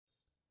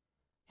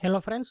Hello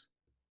friends.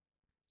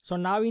 So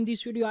now in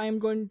this video I am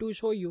going to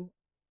show you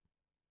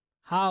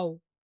how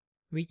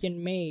we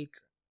can make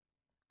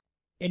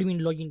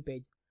admin login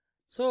page.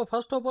 So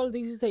first of all,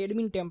 this is the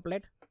admin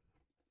template.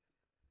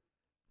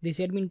 This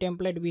admin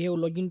template we have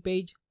login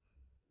page.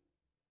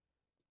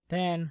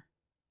 Then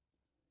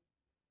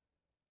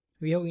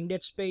we have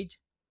index page.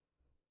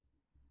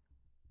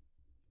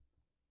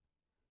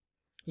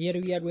 Here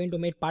we are going to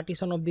make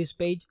partition of this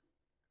page.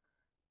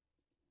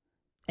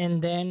 And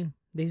then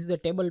this is the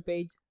table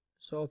page.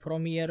 So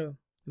from here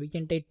we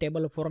can take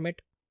table format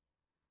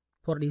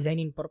for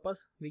designing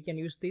purpose. We can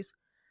use this.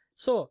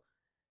 So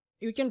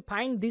you can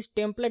find this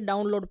template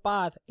download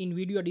path in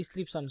video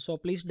description. So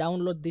please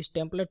download this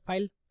template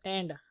file,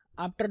 and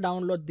after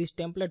download this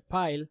template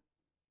file,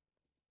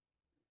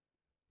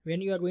 when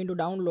you are going to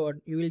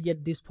download, you will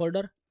get this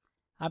folder.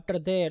 After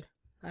that,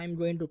 I am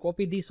going to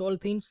copy these all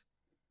things.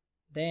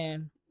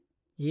 Then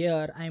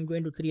here I am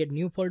going to create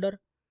new folder,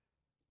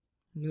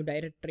 new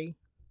directory,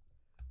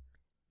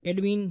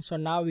 admin. So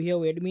now we have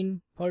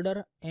admin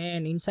folder,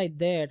 and inside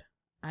that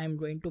I am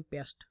going to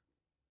paste.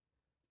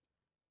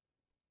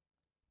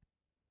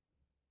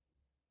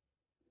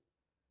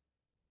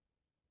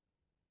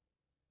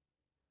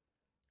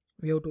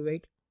 We have to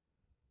wait.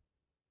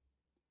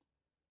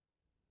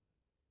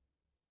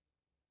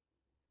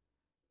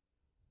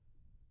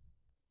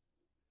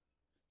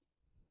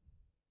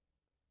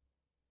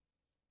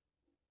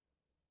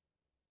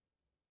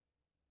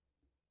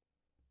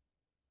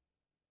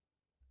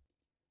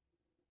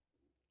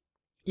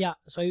 Yeah,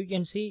 so you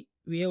can see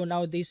we have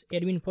now this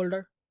admin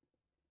folder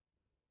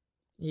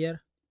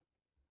here.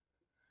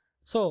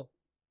 So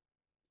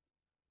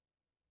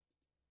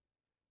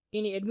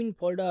in admin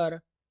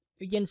folder,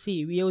 you can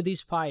see we have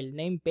this file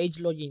named page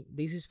login.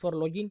 This is for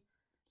login.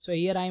 So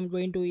here I am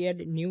going to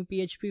add new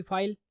PHP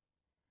file,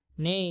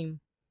 name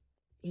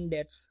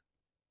index.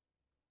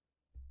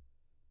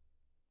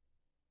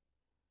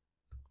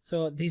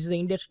 So this is the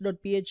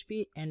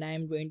index.php, and I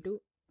am going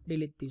to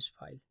delete this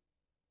file.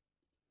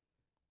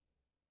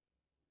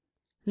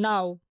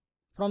 Now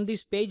from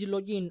this page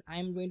login, I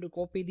am going to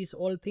copy these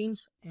all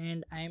things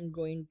and I am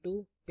going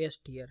to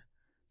paste here.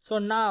 So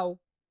now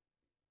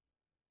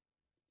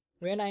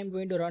when I am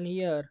going to run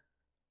here,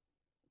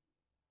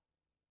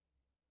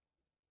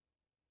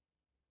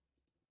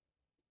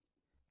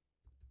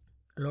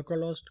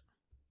 localhost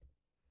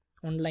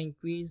online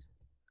quiz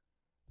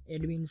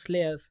admin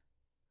 /,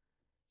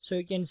 so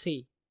you can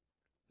see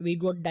we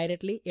got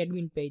directly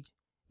admin page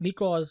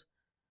because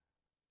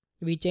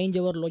we change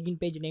our login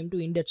page name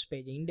to index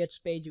page. Index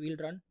page will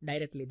run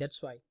directly,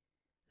 that's why.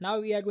 Now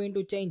we are going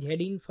to change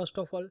heading first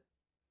of all.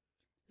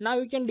 Now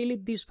you can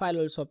delete this file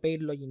also,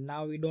 paid login.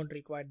 Now we don't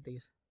require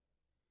this.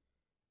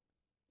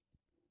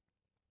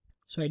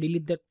 So I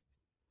delete that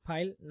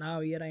file. Now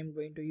here I am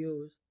going to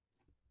use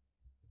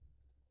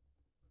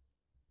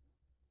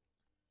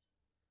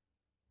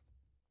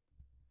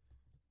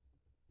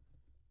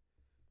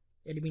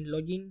admin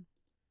login.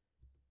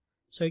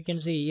 So you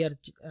can see here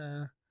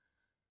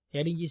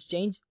heading is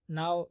changed.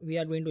 Now we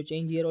are going to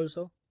change here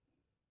also.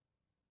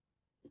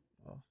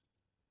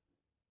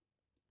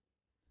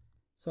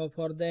 So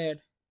for that,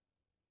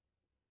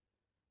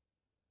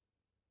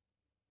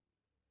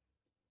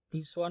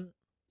 this one,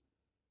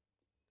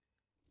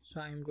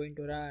 so I am going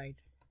to write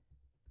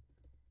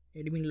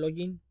admin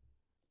login,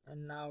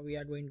 and now we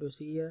are going to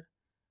see here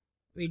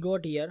we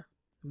got here,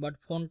 but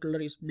font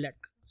color is black.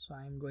 So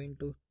I am going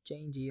to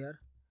change here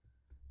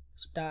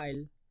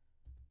style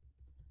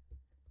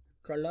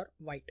color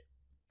white.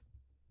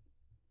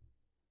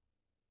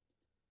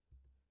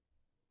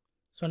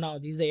 So now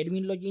this is the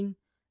admin login.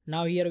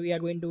 Now here we are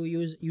going to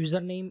use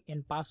username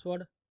and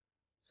password.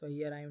 So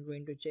here I am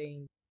going to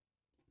change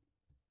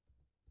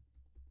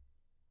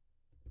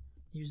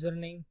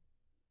username.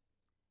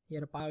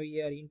 Here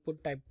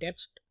input type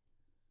text.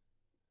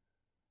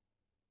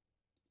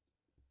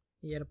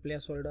 Here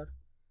placeholder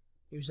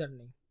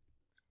username.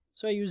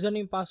 So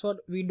username password,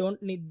 we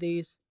don't need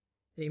this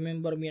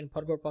remember me and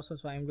forgot password.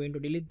 So I am going to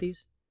delete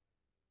this.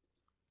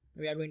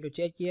 We are going to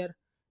check here.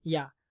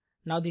 Yeah,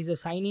 now this is a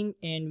sign in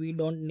and we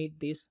don't need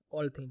this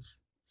all things.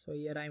 So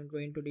here I am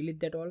going to delete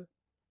that all.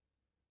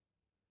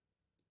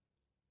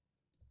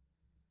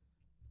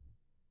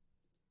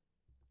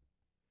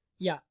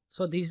 Yeah,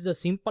 so this is the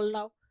simple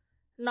now.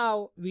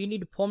 Now we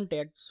need form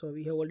tag. So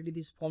we have already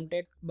this form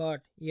tag,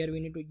 but here we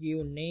need to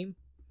give name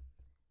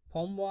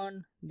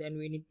form1, then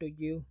we need to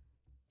give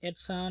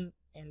action,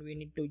 and we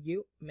need to give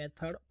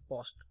method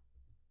post.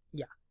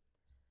 Yeah,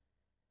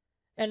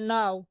 and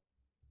now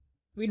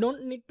we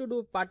don't need to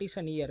do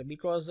partition here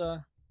because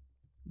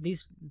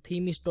this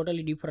theme is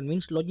totally different,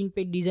 means login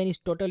page design is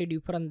totally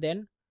different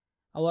than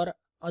our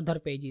other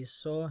pages.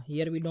 So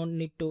here we don't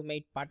need to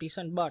make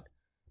partition, but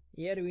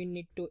here we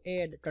need to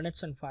add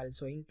connection file.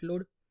 So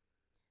include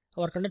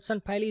our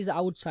connection file is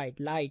outside,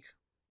 like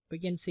we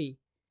can see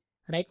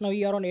right now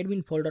we are on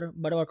admin folder,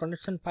 but our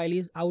connection file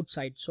is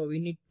outside. So we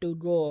need to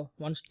go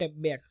one step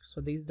back.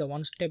 So this is the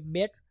one step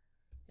back,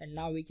 and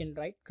now we can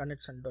write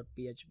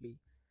connection.php.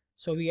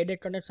 So we added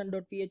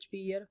connection.php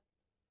here.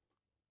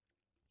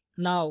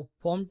 Now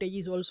form tag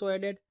is also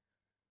added,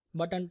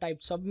 button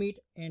type submit,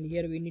 and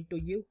here we need to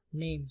give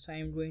name. So I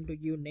am going to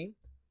give name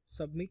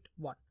submit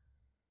 1,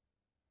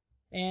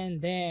 and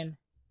then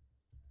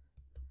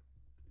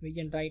we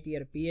can write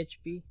here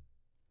php.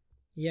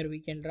 Here we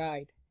can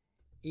write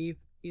if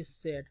is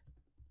set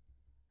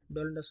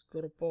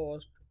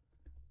 $post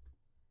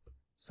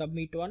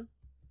submit 1,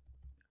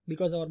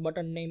 because our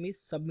button name is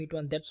submit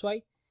 1, that's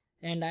why.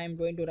 And I am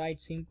going to write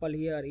simple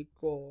here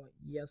echo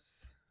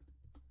yes,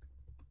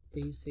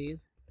 this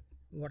is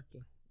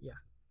working. Yeah,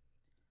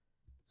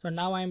 so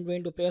now I am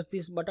going to press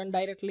this button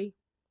directly,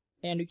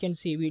 and you can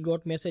see we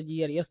got message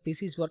here, yes,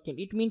 this is working.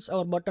 It means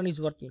our button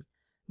is working.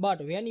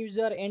 But when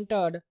user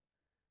entered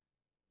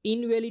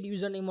invalid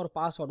username or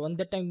password, on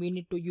that time we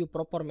need to use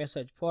proper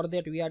message. For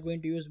that we are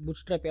going to use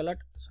Bootstrap Alert.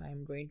 So I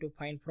am going to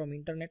find from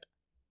internet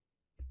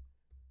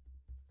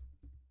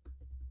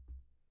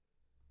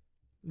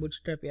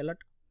Bootstrap Alert.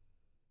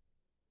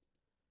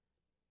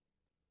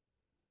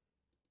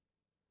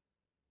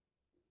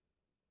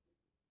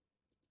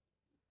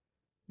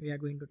 We are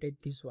going to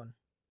take this one,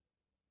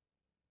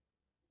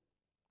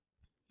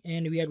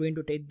 and we are going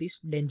to take this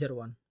danger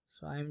one.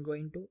 So I am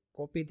going to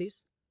copy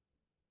this,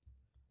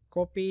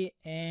 copy,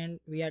 and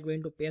we are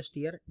going to paste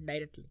here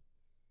directly.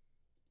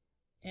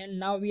 And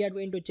now we are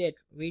going to check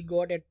we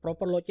got at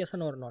proper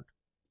location or not.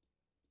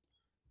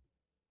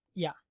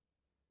 Yeah,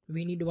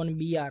 we need one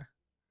BR.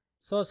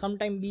 So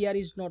sometime BR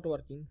is not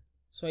working.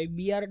 So if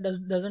BR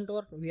doesn't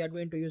work, we are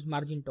going to use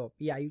margin top.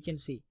 Yeah, you can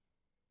see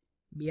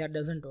BR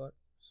doesn't work.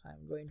 So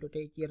I'm going to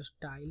take here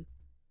style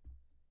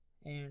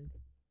and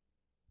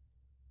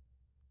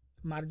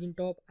margin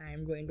top. I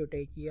am going to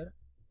take here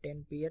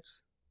 10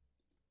 px.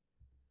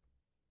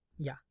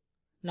 Yeah,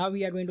 now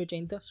we are going to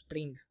change the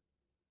string.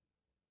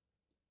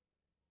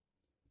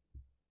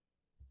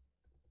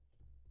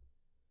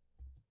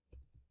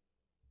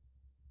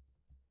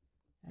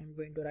 I'm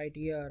going to write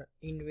here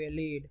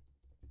invalid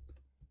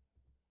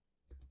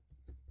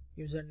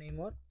username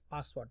or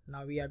password.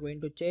 Now we are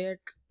going to check.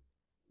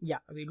 Yeah,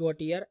 we got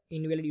here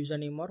invalid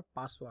username or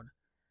password.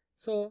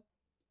 So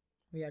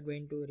we are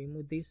going to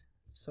remove this.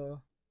 So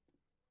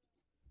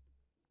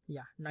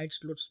yeah, now it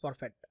looks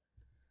perfect.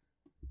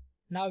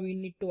 Now we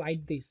need to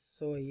hide this.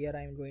 So here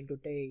I am going to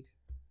take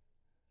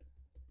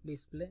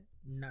display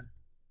none.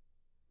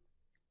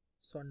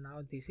 So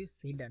now this is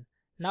hidden.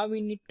 Now we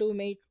need to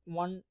make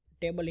one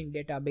table in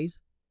database.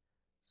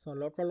 So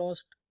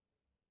localhost,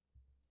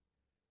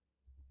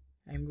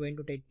 I am going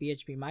to take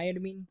php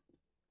myadmin,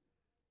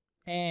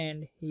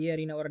 and here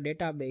in our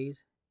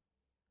database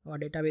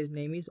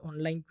name is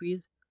online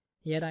quiz.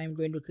 Here I am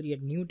going to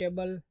create new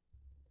table,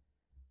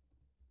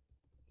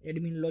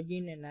 admin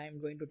login, and I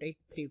am going to take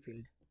 3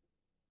 field.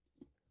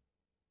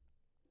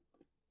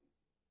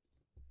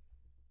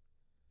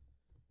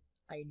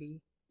 ID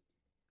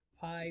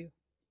 5,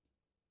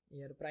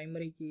 here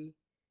primary key,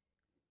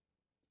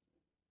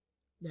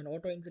 then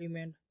auto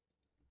increment,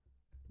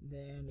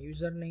 then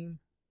username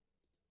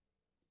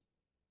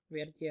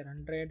varchar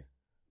 100,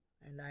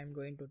 and I am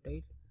going to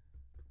take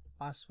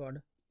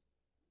password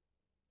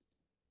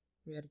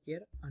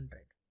varchar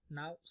 100.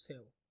 Now save.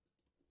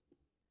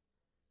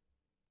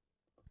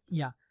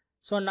 Yeah,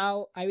 so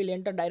now I will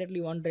enter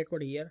directly one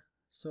record here.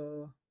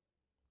 So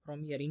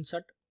from here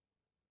insert,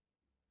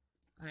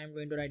 I am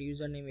going to write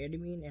username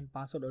admin and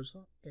password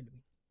also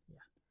admin.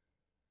 Yeah,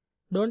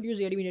 don't use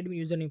admin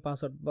username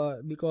password,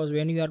 but because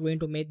when you are going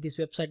to make this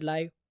website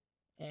live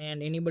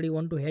and anybody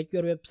want to hack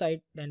your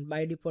website, then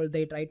by default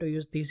they try to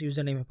use this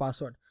username and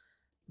password.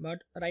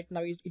 But right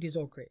now it is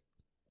okay.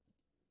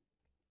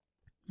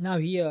 Now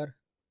here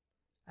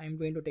I am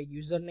going to take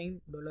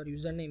username.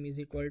 $username is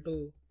equal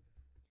to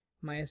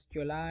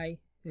MySQLi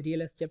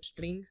real escape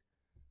string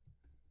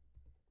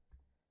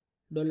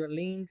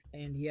 $link,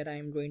 and here I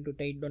am going to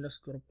take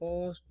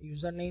 $post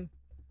username.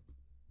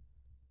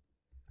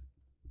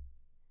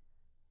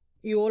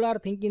 You all are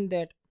thinking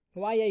that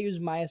why I use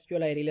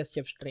MySQLi real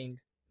escape string.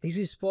 This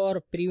is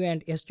for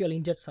prevent SQL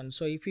injection.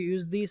 So if you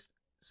use this,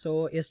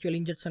 so SQL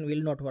injection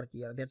will not work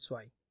here. That's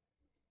why.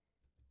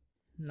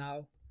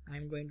 Now I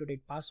am going to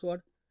take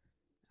password.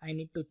 I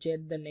need to check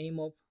the name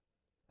of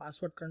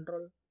password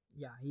control.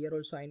 Yeah, here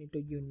also I need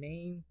to give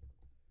name.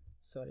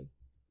 Sorry,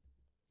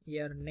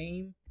 here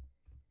name,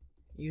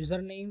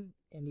 username,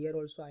 and here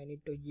also I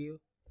need to give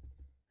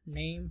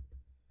name,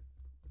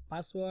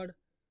 password.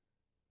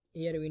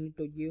 Here we need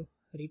to give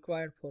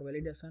required for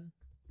validation.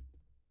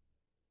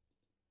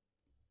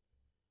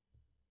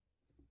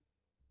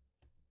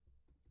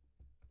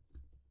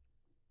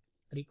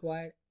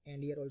 Required,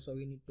 and here also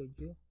we need to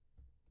give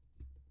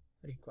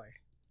required.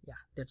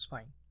 Yeah, that's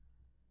fine.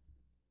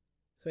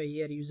 So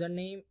here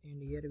username,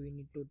 and here we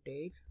need to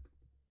take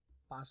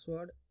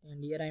password,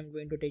 and here I am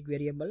going to take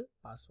variable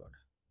password.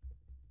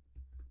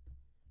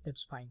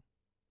 That's fine.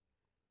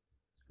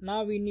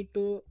 Now we need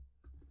to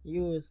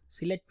use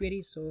select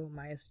query. So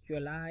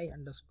MySQLi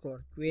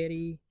underscore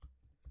query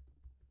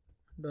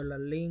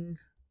 $link,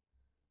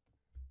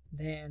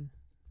 then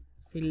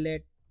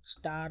select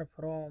star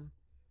from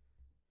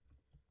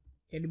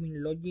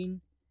admin login,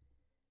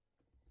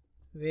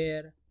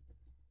 where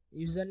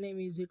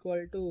username is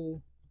equal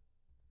to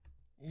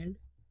and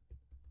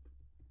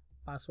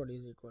password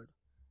is equal to.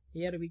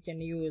 Here we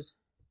can use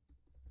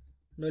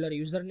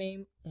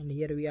 $username and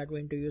here we are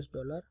going to use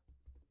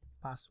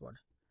 $password.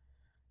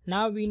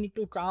 Now we need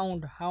to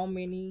count how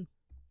many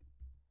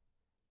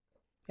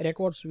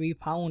records we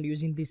found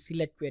using this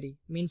select query.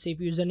 Means if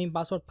username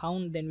password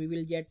found, then we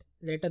will get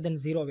greater than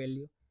 0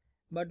 value,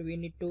 but we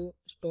need to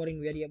store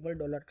in variable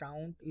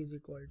 $count is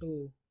equal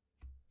to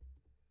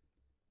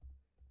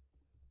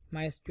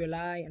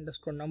mysqli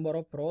underscore number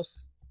of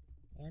rows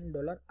and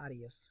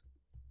 $res.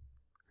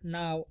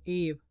 Now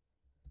if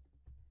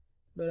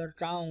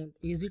 $count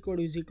is equal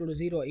to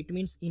 0, it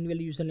means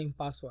invalid username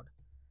password.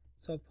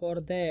 So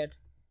for that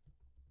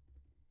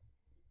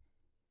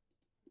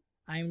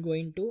I am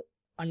going to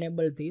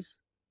enable this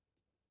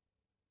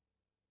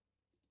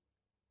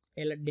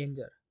alert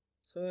danger.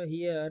 So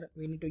here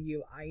we need to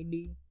give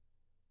id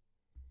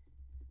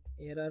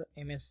error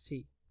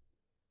msc.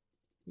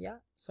 Yeah,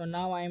 so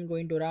now I am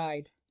going to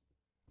write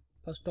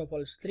first of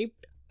all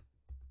script,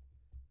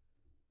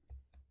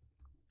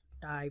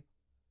 type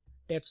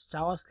text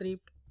javascript,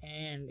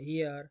 and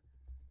here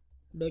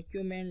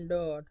document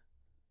dot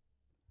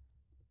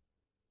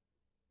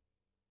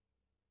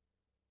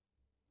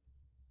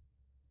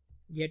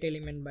get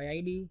element by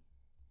id,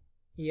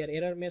 here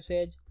error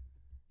message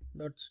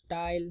dot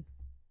style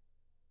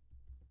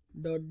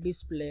dot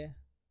display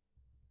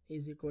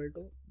is equal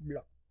to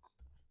block.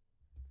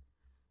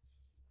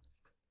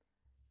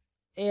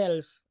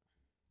 Else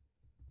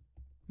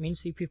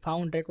means if we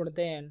found record,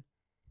 then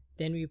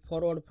we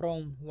forward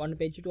from one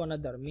page to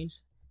another,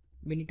 means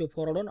we need to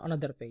forward on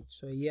another page.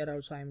 So here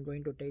also I am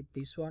going to take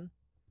this one,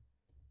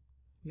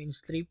 means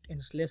script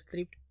and slash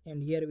script,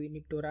 and here we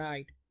need to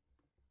write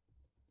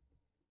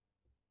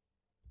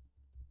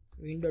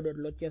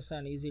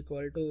window.location is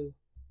equal to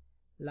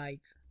like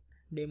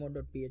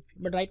demo.php.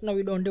 But right now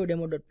we don't have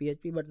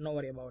demo.php, but no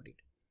worry about it.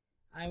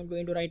 I am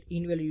going to write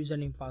invalid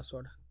username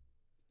password,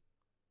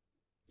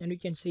 and you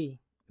can see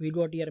we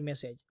got here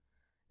message.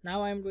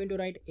 Now I am going to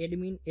write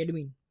admin.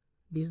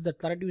 This is the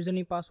correct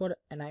username password,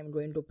 and I am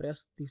going to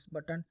press this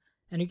button,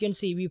 and you can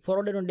see we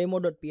forwarded on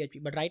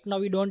demo.php, but right now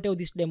we don't have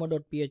this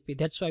demo.php.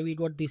 That's why we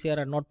got this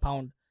error not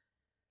found.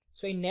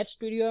 So in next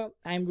video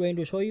I am going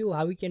to show you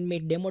how we can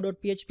make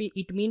demo.php.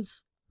 It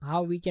means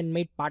how we can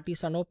make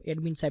partition of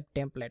admin site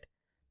template.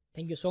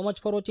 Thank you so much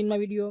for watching my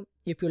video.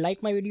 If you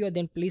like my video,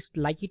 then please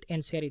like it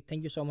and share it.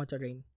 Thank you so much again.